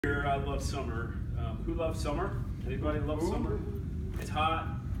Here, I love summer. Who loves summer? Anybody love summer? It's hot.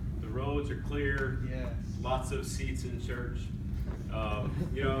 The roads are clear. Yes. Lots of seats in church.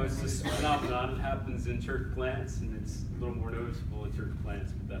 It's this phenomenon. It happens in church plants, and it's a little more noticeable in church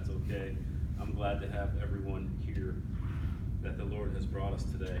plants, but that's okay. I'm glad to have everyone here that the Lord has brought us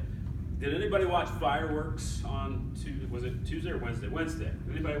today. Did anybody watch fireworks on Tuesday? Was it Tuesday or Wednesday? Wednesday.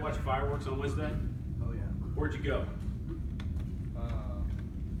 Did anybody watch fireworks on Wednesday? Oh, yeah. Where'd you go?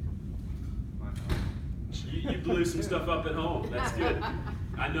 My house. You blew some stuff up at home. That's good.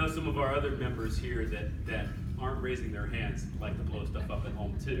 I know some of our other members here that aren't raising their hands like to blow stuff up at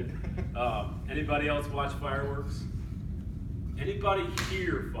home too. Anybody else watch fireworks? Anybody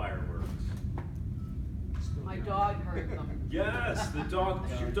hear fireworks? My dog heard them. Yes, the dog.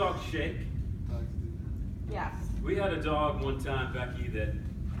 Does your dog shake? Yes. We had a dog one time, Becky, that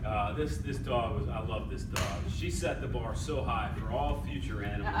this dog was. I love this dog. She set the bar so high for all future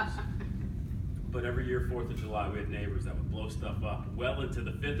animals. But every year, 4th of July, we had neighbors that would blow stuff up well into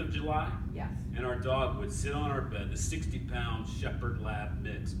the 5th of July. Yes. And our dog would sit on our bed, the 60-pound Shepherd Lab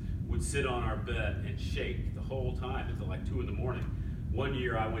mix would sit on our bed and shake the whole time until like 2 in the morning. One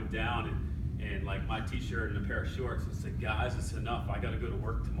year I went down and like my t-shirt and a pair of shorts and said, guys, it's enough. I gotta go to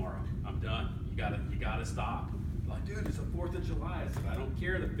work tomorrow. I'm done. You gotta stop. I'm like, dude, it's the 4th of July. I said, I don't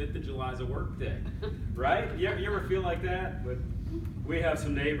care. The 5th of July is a work day. Right? You ever feel like that? But we have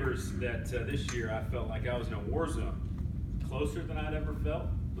some neighbors that this year I felt like I was in a war zone. Closer than I'd ever felt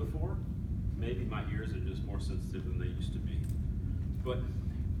before. Maybe my ears are just more sensitive than they used to be. But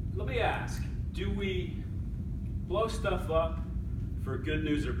let me ask, do we blow stuff up for good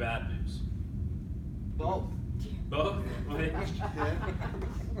news or bad news? Both. Both?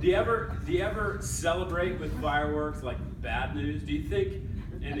 Do you ever celebrate with fireworks like bad news? Do you think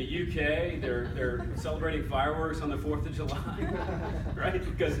in the UK they're celebrating fireworks on the 4th of July? Right?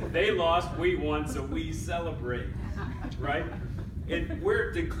 Because they lost, we won, so we celebrate. Right? And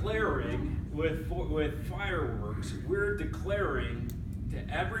we're declaring with fireworks, we're declaring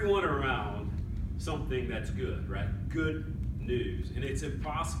to everyone around something that's good, right? Good news. And it's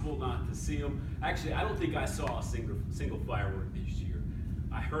impossible not to see them. Actually, I don't think I saw a single firework this year.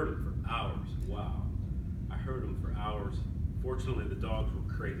 I heard them for hours. Wow. I heard them for hours. Fortunately, the dogs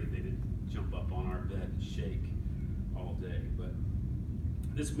were crazy. They didn't jump up on our bed and shake all day. But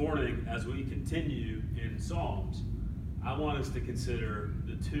this morning, as we continue in Psalms, I want us to consider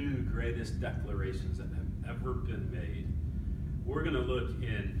the two greatest declarations that have ever been made. We're going to look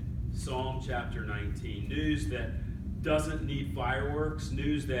in Psalm chapter 19, news that doesn't need fireworks,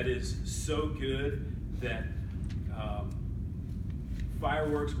 news that is so good that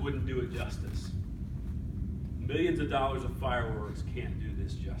fireworks wouldn't do it justice. Millions of dollars of fireworks can't do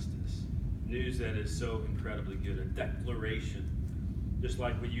this justice. News that is so incredibly good, a declaration. Just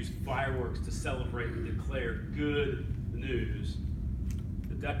like we use fireworks to celebrate and declare good news,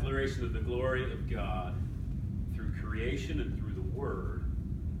 the declaration of the glory of God through creation and through the Word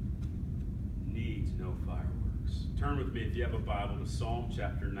needs no fireworks. Turn with me, if you have a Bible, to Psalm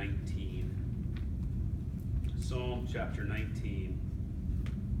chapter 19. Psalm chapter 19.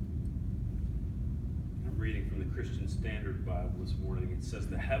 I'm reading from the Christian Standard Bible this morning. It says,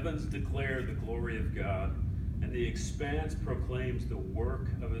 "The heavens declare the glory of God, and the expanse proclaims the work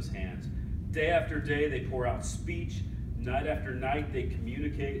of his hands. Day after day they pour out speech. Night after night they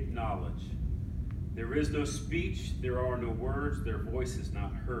communicate knowledge. There is no speech, there are no words, their voice is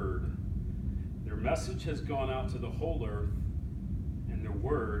not heard. Their message has gone out to the whole earth, and their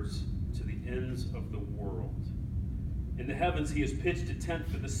words to the ends of the world. In the heavens he has pitched a tent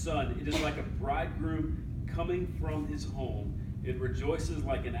for the sun. It is like a bridegroom coming from his home. It rejoices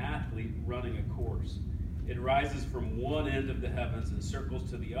like an athlete running a course. It rises from one end of the heavens and circles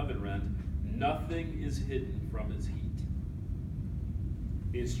to the other end. Nothing is hidden from its heat.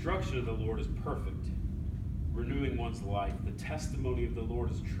 The instruction of the Lord is perfect, renewing one's life. The testimony of the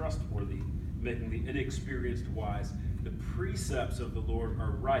Lord is trustworthy, making the inexperienced wise. The precepts of the Lord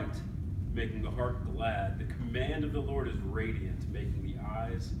are right, making the heart glad. The command of the Lord is radiant, making the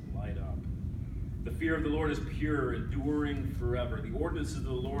eyes light up. The fear of the Lord is pure, enduring forever. The ordinances of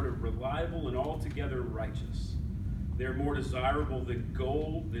the Lord are reliable and altogether righteous. They are more desirable than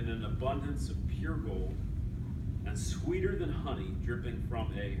gold, than an abundance of pure gold, and sweeter than honey dripping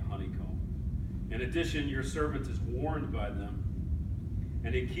from a honeycomb. In addition, your servant is warned by them,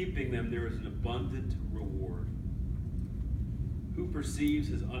 and in keeping them there is an abundant reward. Who perceives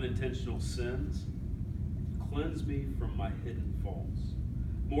his unintentional sins? Cleanse me from my hidden faults.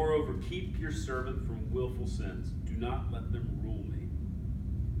 Moreover, keep your servant from willful sins. Do not let them rule me.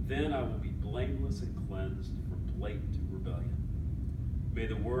 Then I will be blameless and cleansed from blatant rebellion. May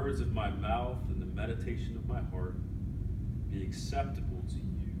the words of my mouth and the meditation of my heart be acceptable to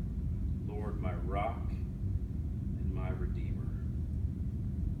you, Lord, my rock and my redeemer.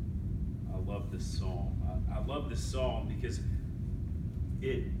 I love this psalm. I love this psalm because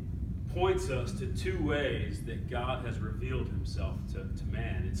it points us to two ways that God has revealed himself to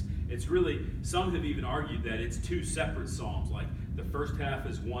man. It's really, some have even argued that it's two separate psalms, like the first half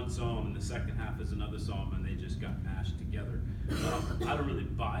is one psalm and the second half is another psalm, and they just got mashed together. I don't really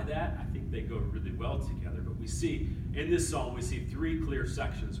buy that. I think they go really well together. But we see, in this psalm, we see three clear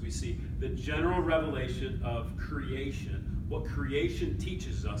sections. We see the general revelation of creation, what creation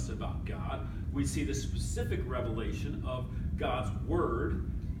teaches us about God. We see the specific revelation of God's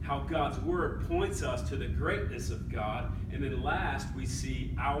Word, how God's Word points us to the greatness of God. And then last, we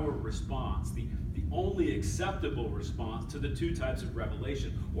see our response, the only acceptable response to the two types of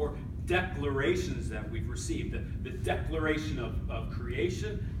revelation, or declarations that we've received. The declaration of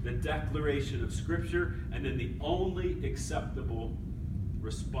creation, the declaration of Scripture, and then the only acceptable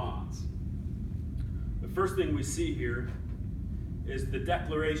response. The first thing we see here is the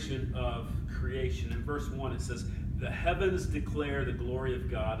declaration of creation. In verse 1 it says, "The heavens declare the glory of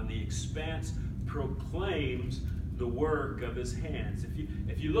God, and the expanse proclaims the work of his hands."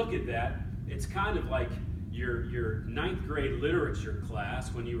 If you look at that, it's kind of like your ninth grade literature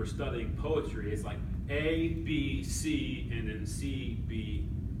class when you were studying poetry. It's like A, B, C, and then C, B,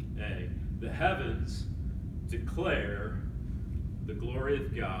 A. The heavens declare the glory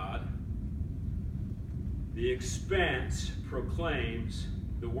of God. The expanse proclaims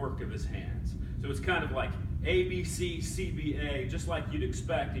the work of his hands. So it's kind of like A, B, C, C, B, A, just like you'd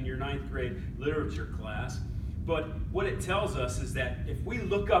expect in your ninth grade literature class. But what it tells us is that if we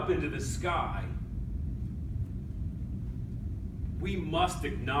look up into the sky, we must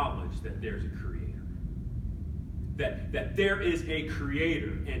acknowledge that there's a creator. That there is a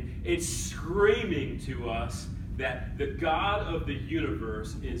creator. And it's screaming to us that the God of the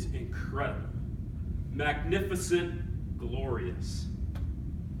universe is incredible, magnificent, glorious.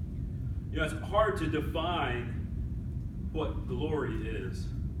 You know, it's hard to define what glory is.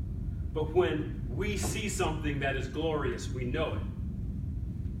 But when we see something that is glorious, we know it.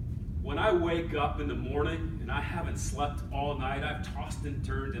 When I wake up in the morning and I haven't slept all night, I've tossed and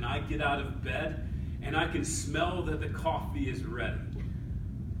turned, and I get out of bed and I can smell that the coffee is ready.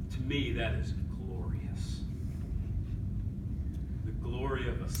 To me, that is glorious. The glory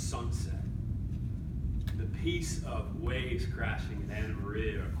of a sunset. The peace of waves crashing in Anna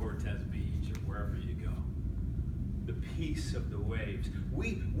Maria or Cortez Beach or wherever you go. The peace of the waves.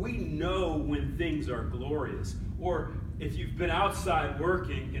 We know when things are glorious. Or if you've been outside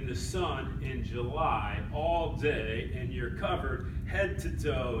working in the sun in July all day and you're covered head to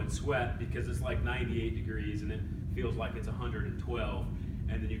toe in sweat because it's like 98 degrees and it feels like it's 112,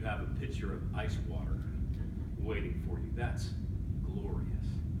 and then you have a pitcher of ice water waiting for you. That's glorious.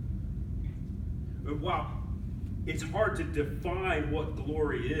 But while it's hard to define what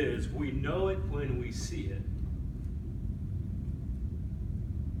glory is, we know it when we see it.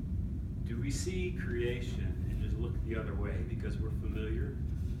 Do we see creation and just look the other way because we're familiar?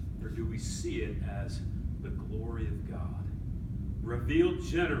 Or do we see it as the glory of God, revealed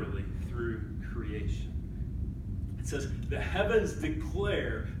generally through creation? It says, the heavens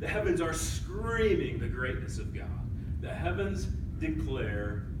declare, the heavens are screaming the greatness of God. The heavens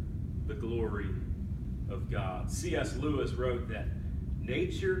declare the glory of God. C.S. Lewis wrote that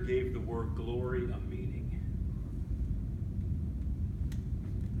nature gave the word glory a meaning.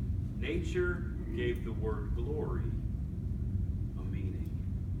 Nature gave the word glory a meaning.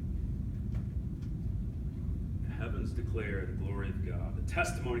 The heavens declare the glory of God. The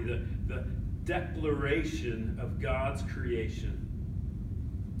testimony, the declaration of God's creation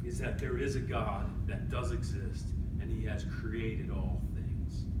is that there is a God that does exist, and he has created all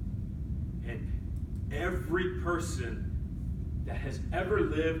things. And every person that has ever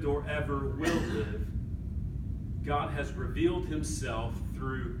lived or ever will live, God has revealed himself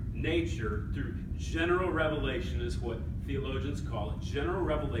through nature, through general revelation is what theologians call it. General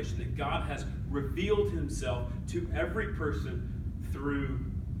revelation, that God has revealed himself to every person through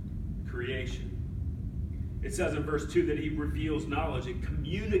creation. It says in verse 2 that he reveals knowledge. It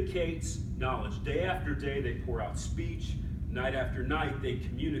communicates knowledge. Day after day they pour out speech. Night after night they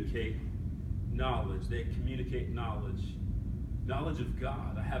communicate knowledge. They communicate knowledge. Knowledge of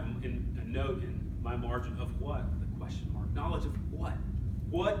God. I have in a note in my margin of what? The question mark. Knowledge of what?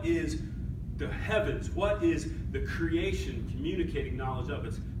 What is the heavens? What is the creation communicating knowledge of?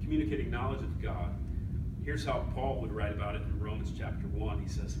 It's communicating knowledge of God. Here's how Paul would write about it in Romans chapter 1. He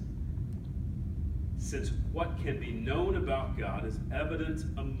says, since what can be known about God is evident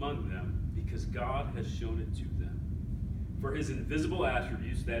among them because God has shown it to them. For his invisible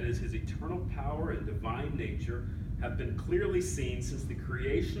attributes, that is, his eternal power and divine nature, have been clearly seen since the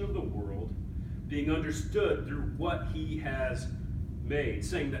creation of the world, being understood through what he has made.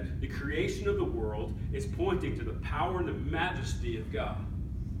 Saying that the creation of the world is pointing to the power and the majesty of God.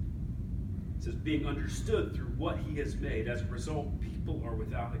 It says, being understood through what he has made. As a result, people are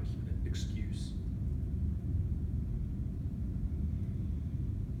without excuse.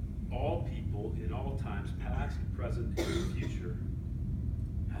 All people in all times, past, present, and future,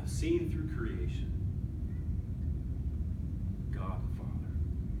 have seen through creation God the Father.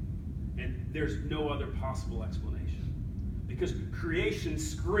 And there's no other possible explanation. Because creation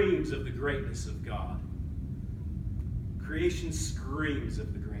screams of the greatness of God. Creation screams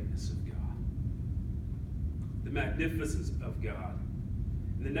of the greatness of God. The magnificence of God.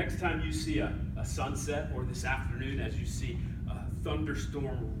 And the next time you see a sunset, or this afternoon as you see a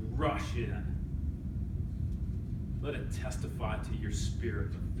thunderstorm rush in, let it testify to your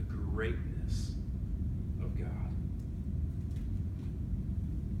spirit of the greatness of God.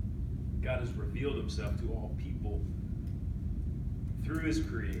 God has revealed himself to all people through his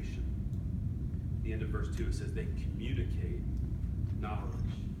creation. At the end of verse 2, it says they communicate knowledge.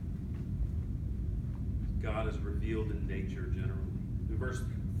 God is revealed in nature generally. In verse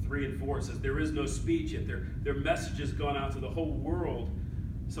 3 and 4, it says there is no speech, yet their message has gone out to the whole world.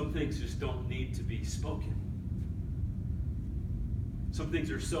 Some things just don't need to be spoken. Some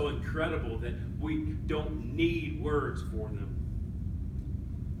things are so incredible that we don't need words for them.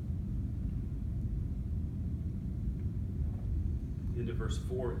 Into verse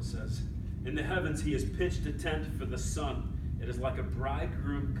 4 it says, in the heavens he has pitched a tent for the sun. It is like a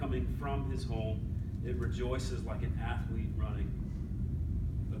bridegroom coming from his home. It rejoices like an athlete running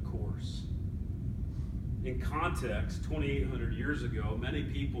a course. In context, 2,800 years ago, many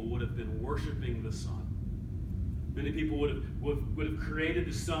people would have been worshiping the sun. Many people would have created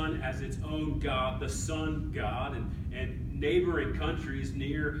the sun as its own god, the sun god, and neighboring countries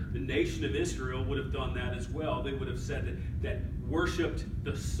near the nation of Israel would have done that as well. They would have said that worshipped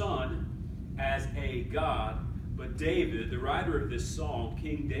the sun as a god. But David, the writer of this psalm,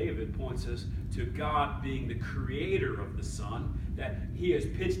 King David, points us to God being the creator of the sun, that he has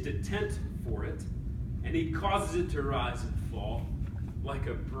pitched a tent for it, and he causes it to rise and fall, like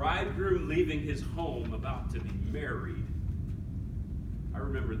a bridegroom leaving his home about to be married. I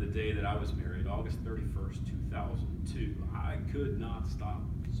remember the day that I was married, August 31st, 2002. I could not stop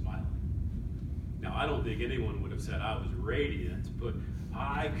smiling. Now, I don't think anyone would have said I was radiant, but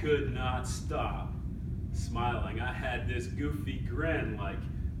I could not stop smiling. I had this goofy grin, like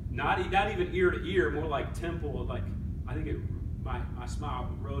not even ear to ear, more like temple, like I think my smile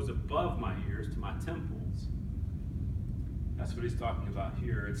rose above my ears to my temples. That's what he's talking about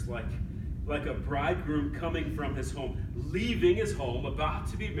here. It's like a bridegroom coming from his home, leaving his home, about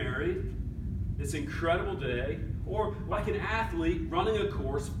to be married, this incredible day, or like an athlete running a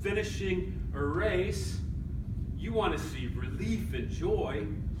course, finishing a race. You want to see relief and joy.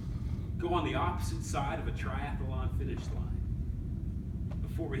 Go on the opposite side of a triathlon finish line.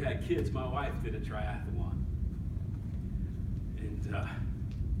 Before we had kids, my wife did a triathlon. And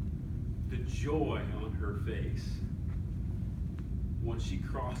the joy on her face once she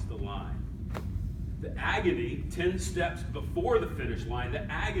crossed the line. The agony 10 steps before the finish line, the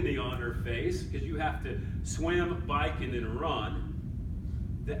agony on her face, because you have to swim, bike, and then run.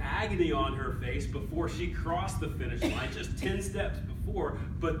 The agony on her face before she crossed the finish line, just 10 steps before,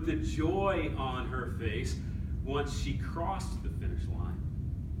 but the joy on her face once she crossed the finish line.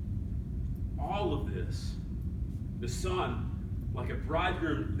 All of this, the sun, like a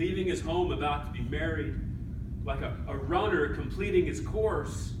bridegroom leaving his home about to be married, like a runner completing his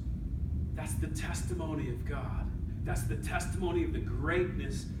course, that's the testimony of God. That's the testimony of the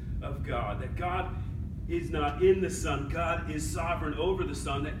greatness of God. That God is not in the sun. God is sovereign over the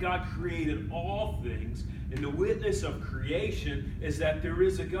sun. That God created all things. And the witness of creation is that there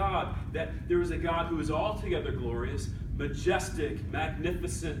is a God. That there is a God who is altogether glorious, majestic,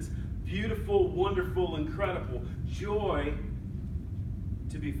 magnificent, beautiful, wonderful, incredible. Joy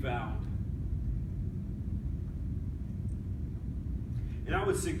to be found. And I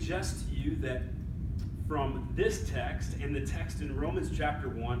would suggest to you that from this text and the text in Romans chapter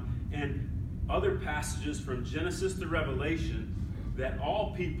 1 and other passages from Genesis to Revelation, that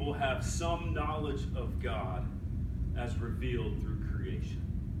all people have some knowledge of God as revealed through creation.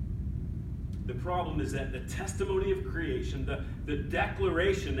 The problem is that the testimony of creation, the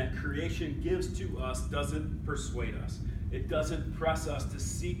declaration that creation gives to us, doesn't persuade us. It doesn't press us to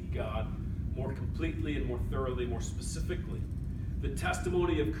seek God more completely and more thoroughly, more specifically. The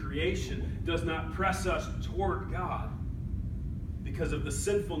testimony of creation does not press us toward God because of the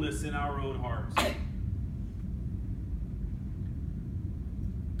sinfulness in our own hearts.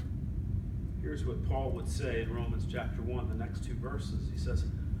 Here's what Paul would say in Romans chapter 1, the next two verses. He says,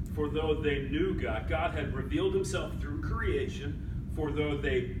 for though they knew God, God had revealed himself through creation, for though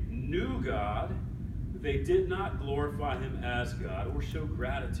they knew God, they did not glorify him as God or show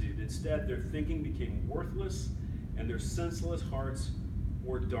gratitude. Instead, their thinking became worthless and their senseless hearts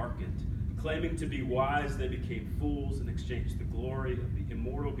were darkened. Claiming to be wise, they became fools and exchanged the glory of the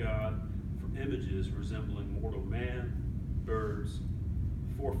immortal God for images resembling mortal man, birds,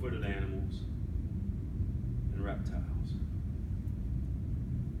 four-footed animals, and reptiles.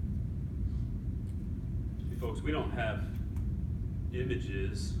 See, folks, we don't have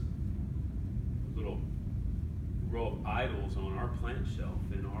images, little row of idols on our plant shelf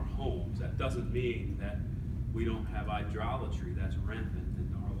in our homes. That doesn't mean that we don't have idolatry that's rampant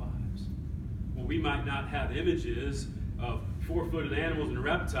in our lives. Well, we might not have images of four-footed animals and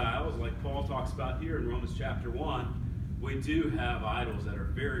reptiles like Paul talks about here in Romans chapter 1. We do have idols that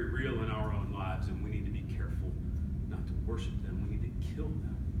are very real in our own lives, and we need to be careful not to worship them. We need to kill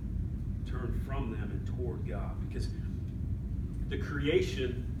them, turn from them and toward God, because the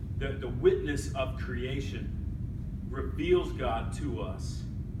creation, the witness of creation reveals God to us.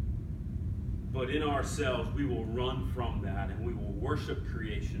 But in ourselves, we will run from that and we will worship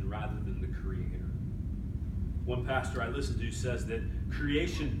creation rather than the Creator. One pastor I listen to says that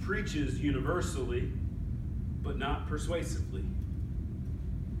creation preaches universally, but not persuasively.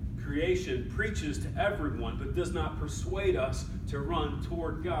 Creation preaches to everyone, but does not persuade us to run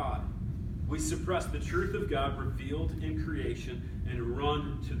toward God. We suppress the truth of God revealed in creation and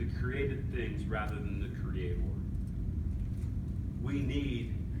run to the created things rather than the Creator. We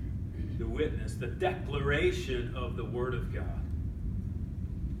need the witness, the declaration of the Word of God.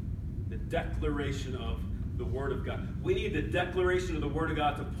 The declaration of the Word of God. We need the declaration of the Word of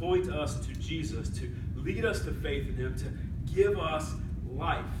God to point us to Jesus, to lead us to faith in Him, to give us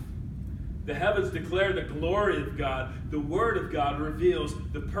life. The heavens declare the glory of God. The Word of God reveals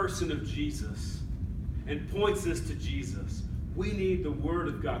the person of Jesus and points us to Jesus. We need the Word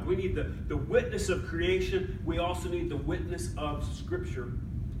of God. We need the witness of creation. We also need the witness of Scripture.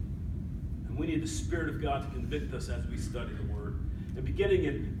 And we need the Spirit of God to convict us as we study the Word. And beginning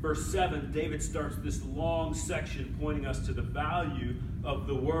in verse 7, David starts this long section pointing us to the value of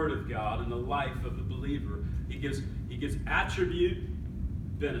the Word of God in the life of the believer. He gives attribute,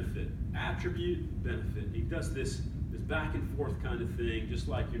 benefit. Attribute, benefit. He does this back and forth kind of thing, just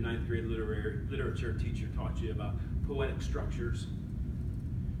like your 9th grade literature teacher taught you about poetic structures.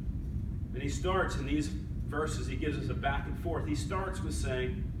 And he starts in these verses, he gives us a back and forth. He starts with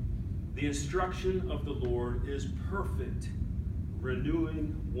saying, the instruction of the Lord is perfect,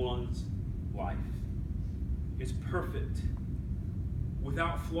 renewing one's life. It's perfect,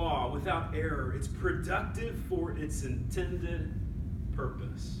 without flaw, without error. It's productive for its intended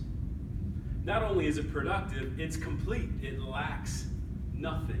purpose. Not only is it productive, it's complete. It lacks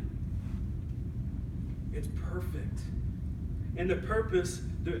nothing. It's perfect. And the purpose,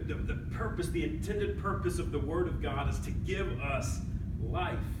 the intended purpose of the Word of God is to give us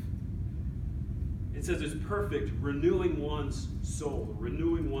life. It says it's perfect, renewing one's soul,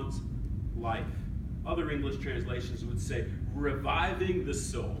 renewing one's life. Other English translations would say reviving the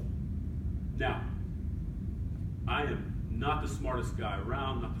soul. Now, I am not the smartest guy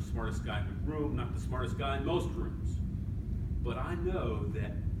around, not the smartest guy in the room, not the smartest guy in most rooms. But I know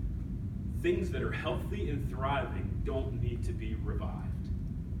that things that are healthy and thriving don't need to be revived.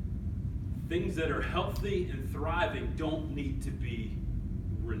 Things that are healthy and thriving don't need to be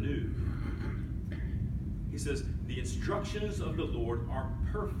renewed. He says, the instructions of the Lord are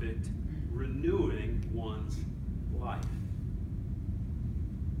perfect, renewing one's life.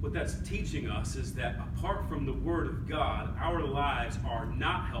 What that's teaching us is that apart from the Word of God, our lives are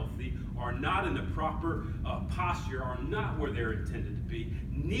not healthy, are not in the proper posture, are not where they're intended to be,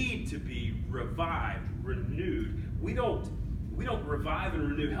 need to be revived, renewed. We don't revive and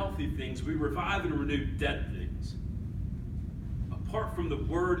renew healthy things, we revive and renew dead things. Apart from the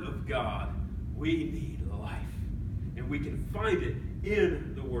Word of God, we need life. And we can find it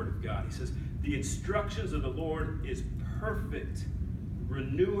in the Word of God. He says, the instructions of the Lord is perfect,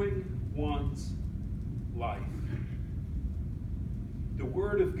 renewing one's life. The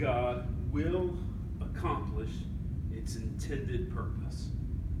Word of God will accomplish its intended purpose.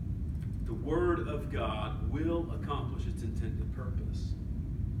 The Word of God will accomplish its intended purpose.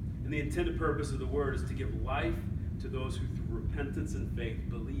 And the intended purpose of the Word is to give life to those who through repentance and faith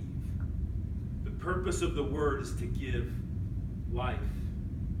believe. purpose of the word is to give life.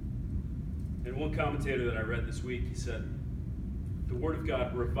 And one commentator that I read this week, he said, the word of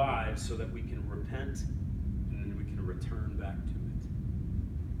God revives so that we can repent and then we can return back to it.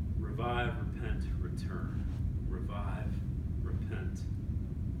 Revive, repent, return. Revive, repent,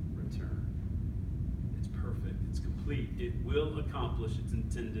 return. It's perfect. It's complete. It will accomplish its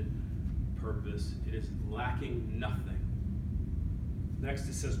intended purpose. It is lacking nothing. Next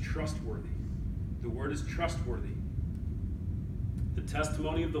it says trustworthy. The word is trustworthy. The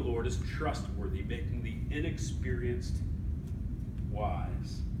testimony of the Lord is trustworthy, making the inexperienced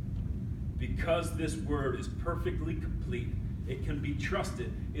wise. Because this word is perfectly complete, it can be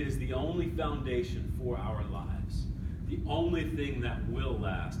trusted. It is the only foundation for our lives. The only thing that will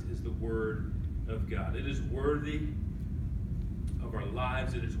last is the word of God. It is worthy of our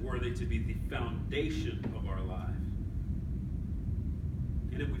lives. It is worthy to be the foundation of our life.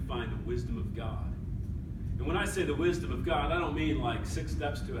 In it we find the wisdom of God. And when I say the wisdom of God, I don't mean like 6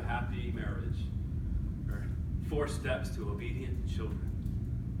 steps to a happy marriage or 4 steps to obedient children.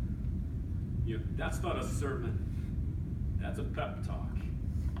 You know, that's not a sermon. That's a pep talk.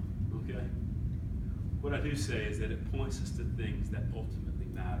 Okay? What I do say is that it points us to things that ultimately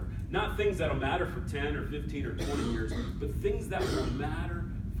matter. Not things that'll matter for 10 or 15 or 20 years, but things that will matter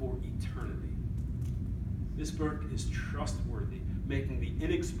for eternity. This book is trustworthy, making the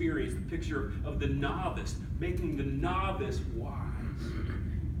inexperienced, the picture of the novice, making the novice wise.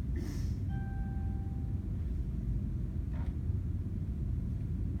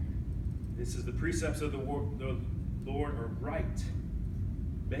 This is the precepts of the Lord are right,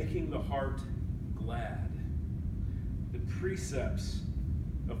 making the heart glad. The precepts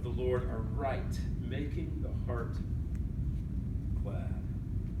of the Lord are right, making the heart glad.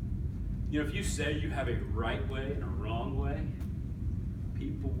 You know, if you say you have a right way and a wrong way,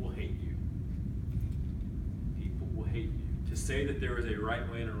 people will hate you. People will hate you. To say that there is a right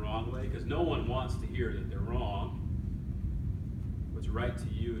way and a wrong way, because no one wants to hear that they're wrong. What's right to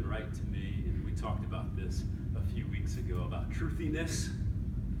you and right to me, and we talked about this a few weeks ago about truthiness.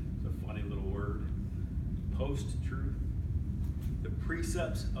 It's a funny little word. Post-truth. The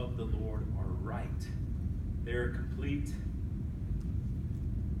precepts of the Lord are right. They're complete.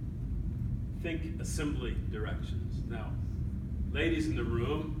 Think assembly directions. Now, ladies in the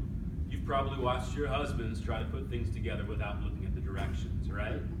room, you've probably watched your husbands try to put things together without looking at the directions,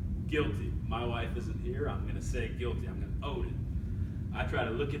 right? Guilty. My wife isn't here. I'm going to say guilty. I'm going to own it. I try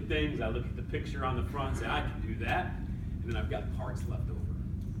to look at things. I look at the picture on the front and say, I can do that. And then I've got parts left over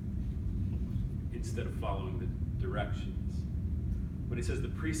instead of following the directions. When he says the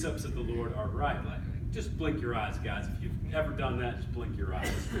precepts of the Lord are right, like, just blink your eyes, guys. If you've ever done that, just blink your eyes.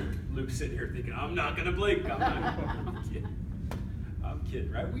 Luke's sitting here thinking, I'm not going to blink. I'm kidding. I'm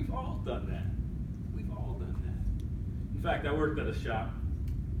kidding, right? We've all done that. We've all done that. In fact, I worked at a shop,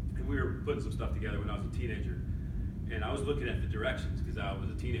 and we were putting some stuff together when I was a teenager. And I was looking at the directions because I was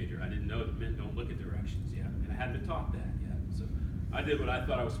a teenager. I didn't know that men don't look at directions yet. And I hadn't been taught that yet. So I did what I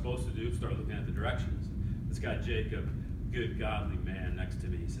thought I was supposed to do, start looking at the directions. This guy, Jacob, good, godly man next to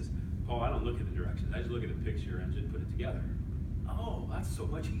me, he says, Paul, I don't look at the directions. I just look at the picture and just put it together. Oh, that's so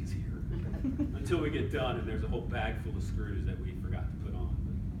much easier. Until we get done and there's a whole bag full of screws that we forgot to put on.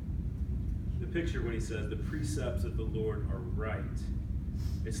 But the picture when he says, the precepts of the Lord are right.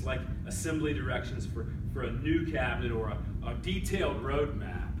 It's like assembly directions for a new cabinet or a detailed road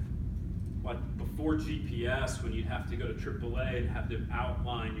map. Like before GPS, when you'd have to go to AAA and have to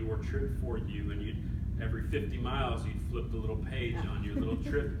outline your trip for you, and every 50 miles you'd flip the little page on your little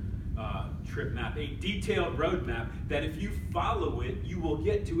trip map. A detailed road map that if you follow it, you will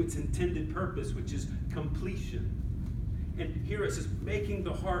get to its intended purpose, which is completion. And here it says, making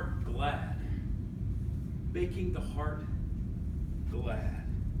the heart glad. Making the heart glad.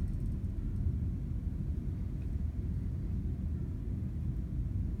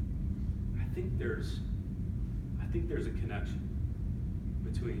 I think there's a connection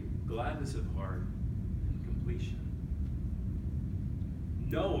between gladness of heart and completion.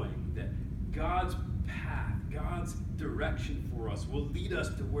 Knowing that God's path, God's direction for us will lead us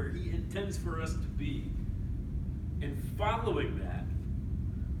to where He intends for us to be. And following that,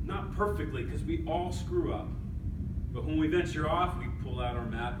 not perfectly, because we all screw up, but when we venture off, we pull out our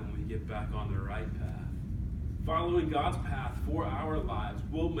map and we get back on the right path. Following God's path for our lives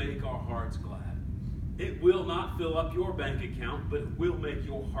will make our hearts glad. It will not fill up your bank account, but it will make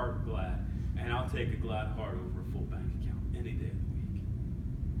your heart glad. And I'll take a glad heart over a full bank account any day of the week.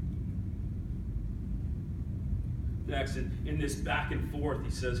 Next, in this back and forth, he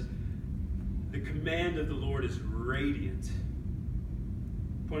says, the command of the Lord is radiant,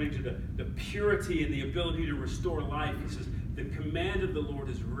 pointing to the purity and the ability to restore life. He says, the command of the Lord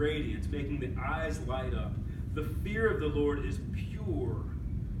is radiance, making the eyes light up. The fear of the Lord is pure,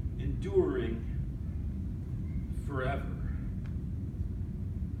 enduring forever.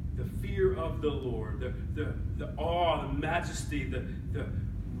 The fear of the Lord, the awe, the majesty, the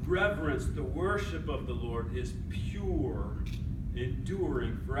reverence, the worship of the Lord is pure,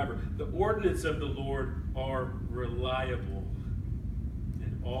 enduring forever. The ordinances of the Lord are reliable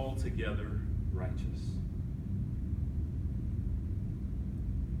and altogether righteous.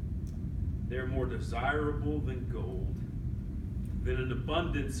 They're more desirable than gold, than an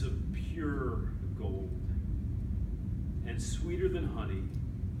abundance of pure gold, and sweeter than honey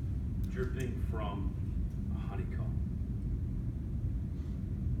dripping from a honeycomb.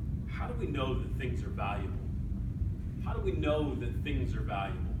 How do we know that things are valuable? How do we know that things are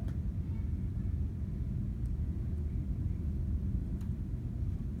valuable?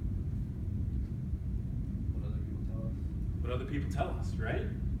 What other people tell us, right?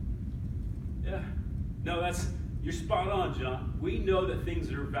 Yeah. No, you're spot on, John. We know that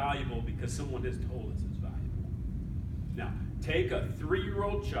things are valuable because someone has told us it's valuable. Now, take a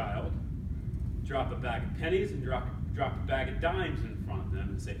 3-year-old child, drop a bag of pennies and drop a bag of dimes in front of them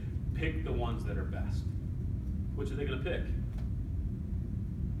and say, pick the ones that are best. Which are they going to pick?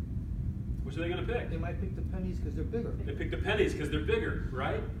 Which are they going to pick? They might pick the pennies because they're bigger. They pick the pennies because they're bigger,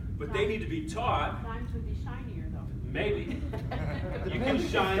 right? But they need to be taught. Dimes would be shinier though. Maybe. You can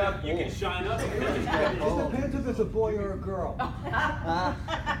shine up. You can shine up. It depends if it's a boy or a girl.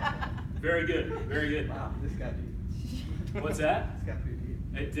 Very good. Very good. Wow, this got deep. What's that? This got pretty deep.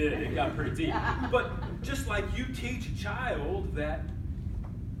 It did. It got pretty deep. But just like you teach a child that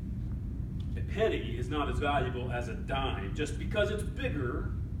a penny is not as valuable as a dime, just because it's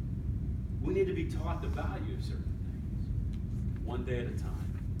bigger, we need to be taught the value of certain things, one day at a time.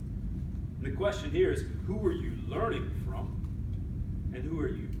 And the question here is, who are you learning from, and who are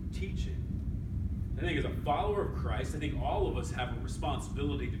you teaching? I think as a follower of Christ, I think all of us have a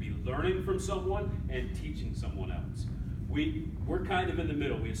responsibility to be learning from someone and teaching someone else. We're kind of in the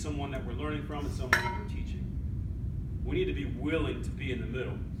middle. We have someone that we're learning from and someone that we're teaching. We need to be willing to be in the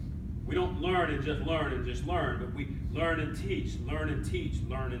middle. We don't learn and just learn, but we learn and teach, learn and teach,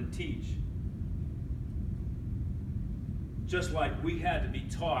 learn and teach. Just like we had to be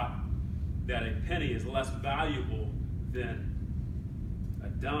taught that a penny is less valuable than a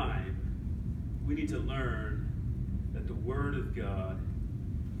dime, we need to learn that the Word of God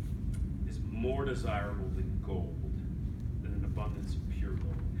is more desirable than gold, than an abundance of pure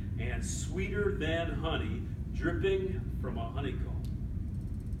gold, and sweeter than honey dripping from a honeycomb.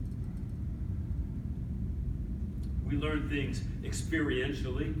 We learn things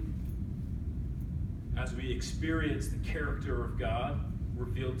experientially as we experience the character of God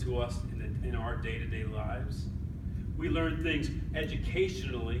revealed to us in our day-to-day lives. We learn things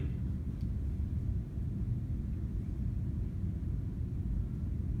educationally.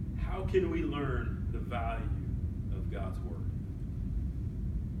 How can we learn the value of God's Word?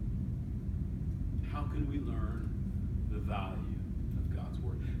 How can we learn the value of God's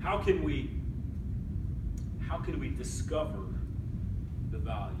Word? How can we discover the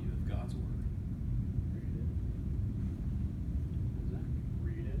value of God's Word?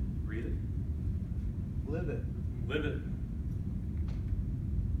 Read it. Read it. Live it. Live it.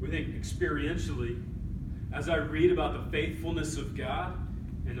 We think experientially, as I read about the faithfulness of God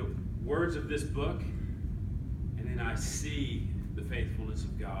and the words of this book, and then I see the faithfulness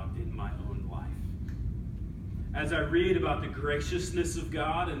of God in my own life. As I read about the graciousness of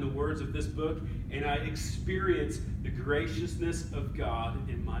God in the words of this book, and I experience the graciousness of God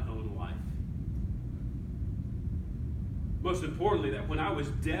in my own life. Most importantly, that when I was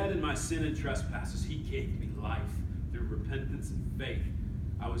dead in my sin and trespasses, He gave me life through repentance and faith.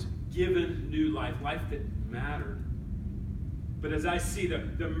 I was given new life that mattered. But as I see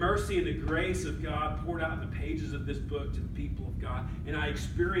the mercy and the grace of God poured out in the pages of this book to the people of God, and I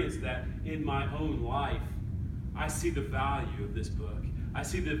experience that in my own life, I see the value of this book. I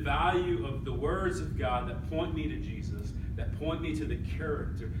see the value of the words of God that point me to Jesus, that point me to the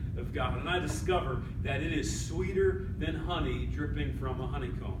character of God. And I discover that it is sweeter than honey dripping from a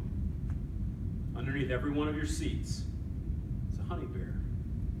honeycomb. Underneath every one of your seats, it's a honey bear.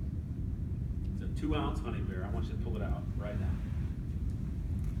 It's a 2-ounce honey bear. I want you to pull it out right now.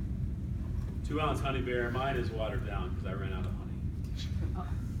 2-ounce honey bear. Mine is watered down because I ran out of honey.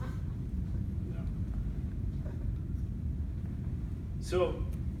 So,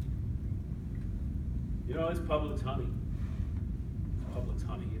 it's Publix honey. Publix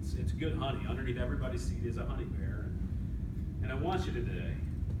honey. It's good honey. Underneath everybody's seat is a honey bear. And I want you today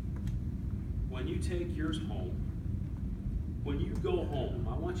when you take yours home, when you go home,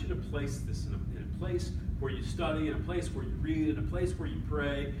 I want you to place this in a place where you study, in a place where you read, in a place where you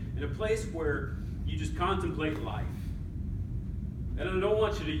pray, in a place where you just contemplate life. And I don't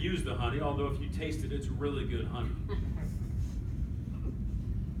want you to use the honey, although if you taste it, it's really good honey.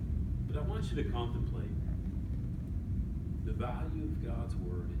 But I want you to contemplate the value of God's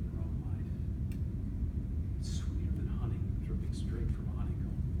word in your own life. It's sweeter than honey, dripping straight from a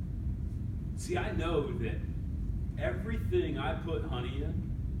honeycomb. See, I know that everything I put honey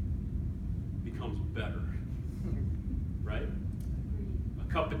in becomes better. Right? A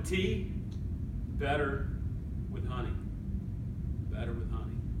cup of tea, better with honey. Better with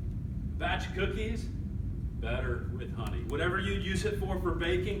honey. A batch of cookies, better with honey. Whatever you use it for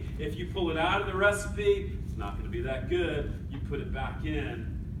baking, if you pull it out of the recipe, it's not going to be that good. You put it back in,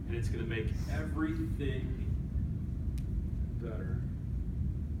 and it's going to make everything better.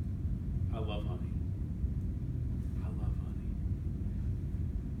 I love honey. I love honey.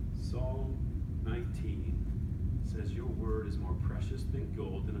 Psalm 19 says, your word is more precious than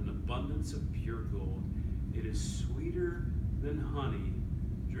gold, and an abundance of pure gold. It is sweeter than honey,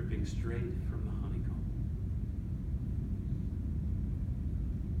 dripping straight from the honeycomb.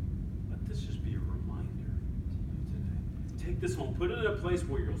 Let this just be a reminder to you today. Take this home, put it in a place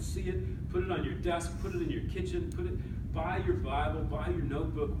where you'll see it, put it on your desk, put it in your kitchen, put it by your Bible, by your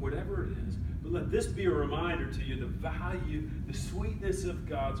notebook, whatever it is. But let this be a reminder to you the value, the sweetness of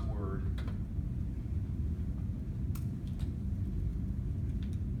God's word.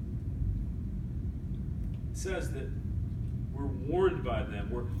 It says that we're warned by them.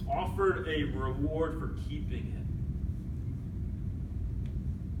 We're offered a reward for keeping it.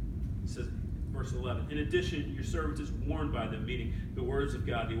 It says, verse 11, in addition, your servant is warned by them, meaning the words of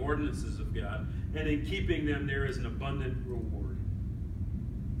God, the ordinances of God, and in keeping them there is an abundant reward.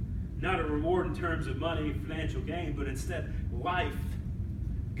 Not a reward in terms of money, financial gain, but instead life,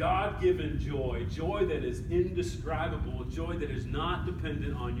 God-given joy, joy that is indescribable, joy that is not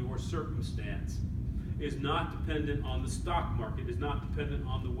dependent on your circumstance, is not dependent on the stock market, is not dependent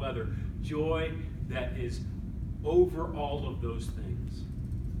on the weather. Joy that is over all of those things.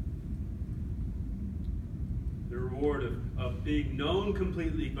 The reward of being known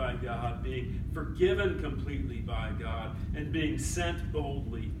completely by God, being forgiven completely by God, and being sent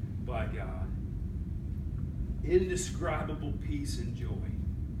boldly by God. Indescribable peace and joy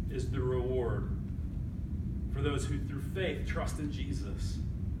is the reward for those who through faith trust in Jesus.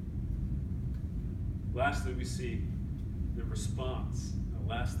 Lastly, we see the response. The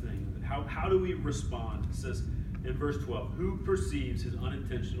last thing. How do we respond? It says in verse 12, who perceives his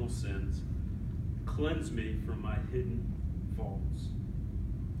unintentional sins? Cleanse me from my hidden faults.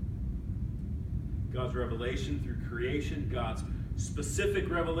 God's revelation through creation, God's specific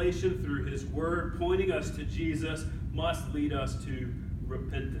revelation through his word, pointing us to Jesus, must lead us to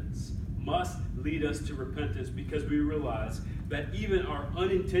repentance. Must lead us to repentance because we realize that even our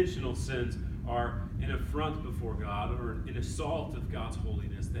unintentional sins are an affront before God or an assault of God's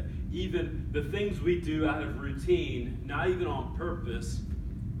holiness. That even the things we do out of routine, not even on purpose,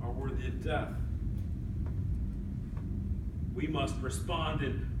 are worthy of death. We must respond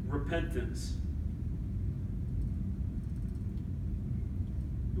in repentance.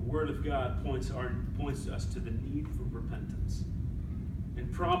 The Word of God points us to the need for repentance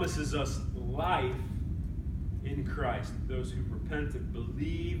and promises us life in Christ, those who repent and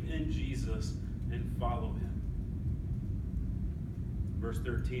believe in Jesus and follow him. Verse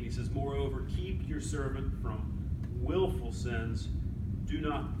 13, he says, moreover, keep your servant from willful sins. Do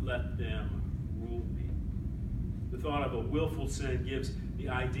not let them rule me. The thought of a willful sin gives the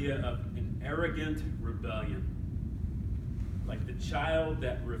idea of an arrogant rebellion. Like the child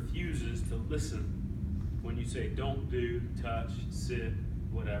that refuses to listen when you say don't do, touch, sit,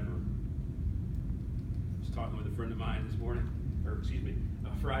 whatever. I was talking with a friend of mine this morning,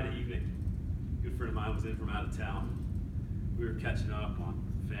 Friday evening. A good friend of mine was in from out of town. We were catching up on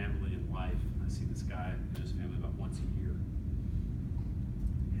family and life. I see this guy and his family about once a year.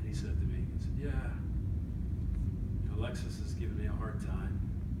 And he said to me, Alexis is giving me a hard time.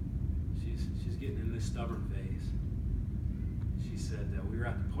 She's getting in this stubborn phase. She said that we were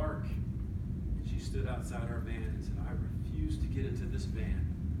at the park and she stood outside our van and said, I refuse to get into this van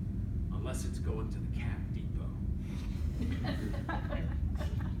unless it's going to the Cat Depot.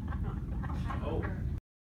 Oh,